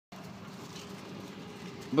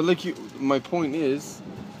But like my point is,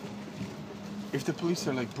 if the police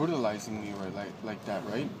are like brutalizing me right like that,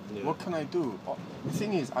 right? Yeah. What can I do? The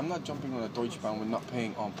thing is, I'm not jumping on a Deutschbahn with not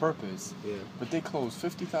paying on purpose. Yeah. But they closed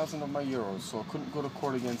 50,000 of my euros, so I couldn't go to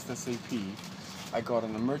court against SAP. I got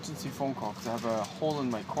an emergency phone call because I have a hole in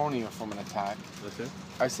my cornea from an attack. Okay.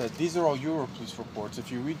 I said, these are all Euro police reports. If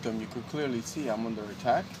you read them, you could clearly see I'm under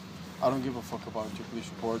attack. I don't give a fuck about your police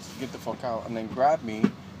reports. Get the fuck out. And then grabbed me,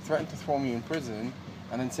 threatened to throw me in prison,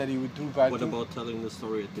 and then said he would do bad things. What about telling the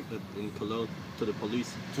story in Cologne to the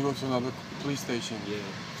police? To go to another police station. Yeah.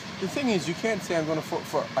 The thing is, you can't say I'm going to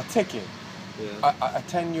for a ticket, Yeah. a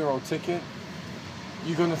 10 euro ticket,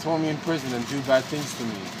 you're going to throw me in prison and do bad things to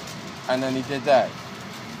me. And then he did that.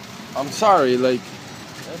 I'm sorry, like,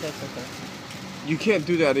 Yeah, that's okay. you can't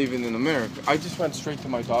do that even in America. I just went straight to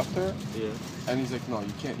my doctor, Yeah. and he's like, no,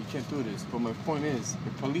 you can't do this. But my point is,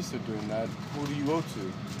 if police are doing that, who do you go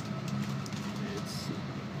to?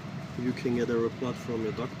 You can get a report from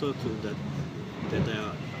your doctor that they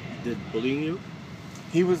did bullying you.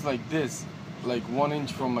 He was like this, like 1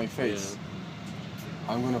 inch from my face.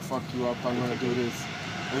 Yeah. I'm gonna fuck you up, I'm gonna do this.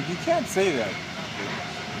 Like, you can't say that.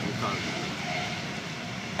 You can't.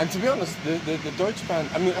 And to be honest, the Deutschbahn,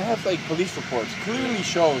 I mean, I have like police reports, clearly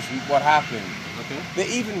shows what happened. Okay. They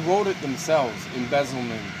even wrote it themselves: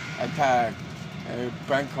 embezzlement, attack,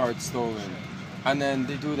 bank card stolen. And then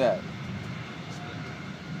they do that.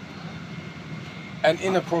 And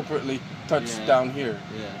inappropriately touched down here.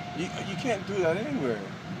 Yeah. You can't do that anywhere.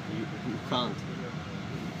 You can't.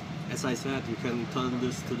 As I said, you can tell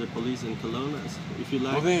this to the police in Cologne if you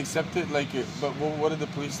like. Will they accept it? Like, but what are the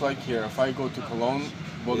police like here? If I go to Cologne,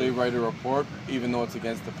 will they write a report even though it's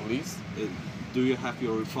against the police? Do you have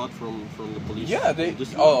your report from the police? Yeah,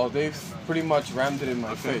 they've pretty much rammed it in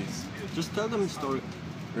my face. Just tell them the story.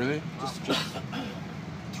 Really? Just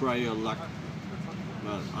try your luck.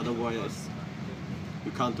 But otherwise,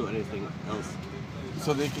 you can't do anything else.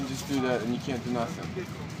 So they can just do that and you can't do nothing.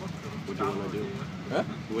 What do you want to do? Huh?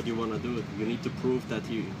 What do you want to do? You need to prove that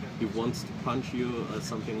he wants to punch you or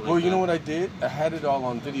something like that. Well, you know what I did? I had it all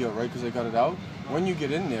on video, right? Because I got it out. When you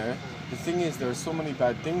get in there, the thing is there are so many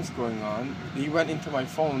bad things going on. He went into my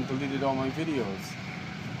phone, deleted all my videos.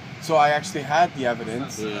 So I actually had the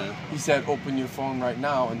evidence. Yeah. He said, open your phone right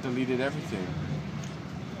now, and deleted everything.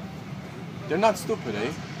 They're not stupid,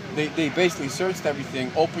 eh? They basically searched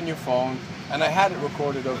everything, open your phone, and I had it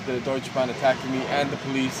recorded of the Deutschbahn attacking me and the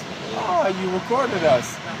police. Oh, you recorded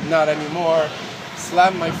us. Not anymore.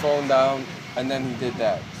 Slammed my phone down, and then he did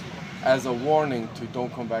that as a warning to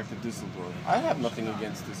don't come back to Düsseldorf. I have nothing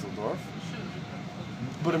against Düsseldorf.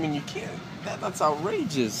 But I mean, you can't, that's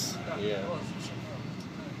outrageous. Yeah.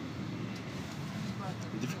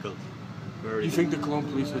 Difficult. Very You think the Cologne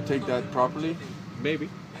police would take that properly? Maybe.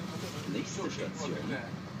 Nächste Station,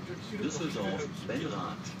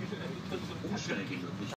 Düsseldorf-Benrath. Umsteigen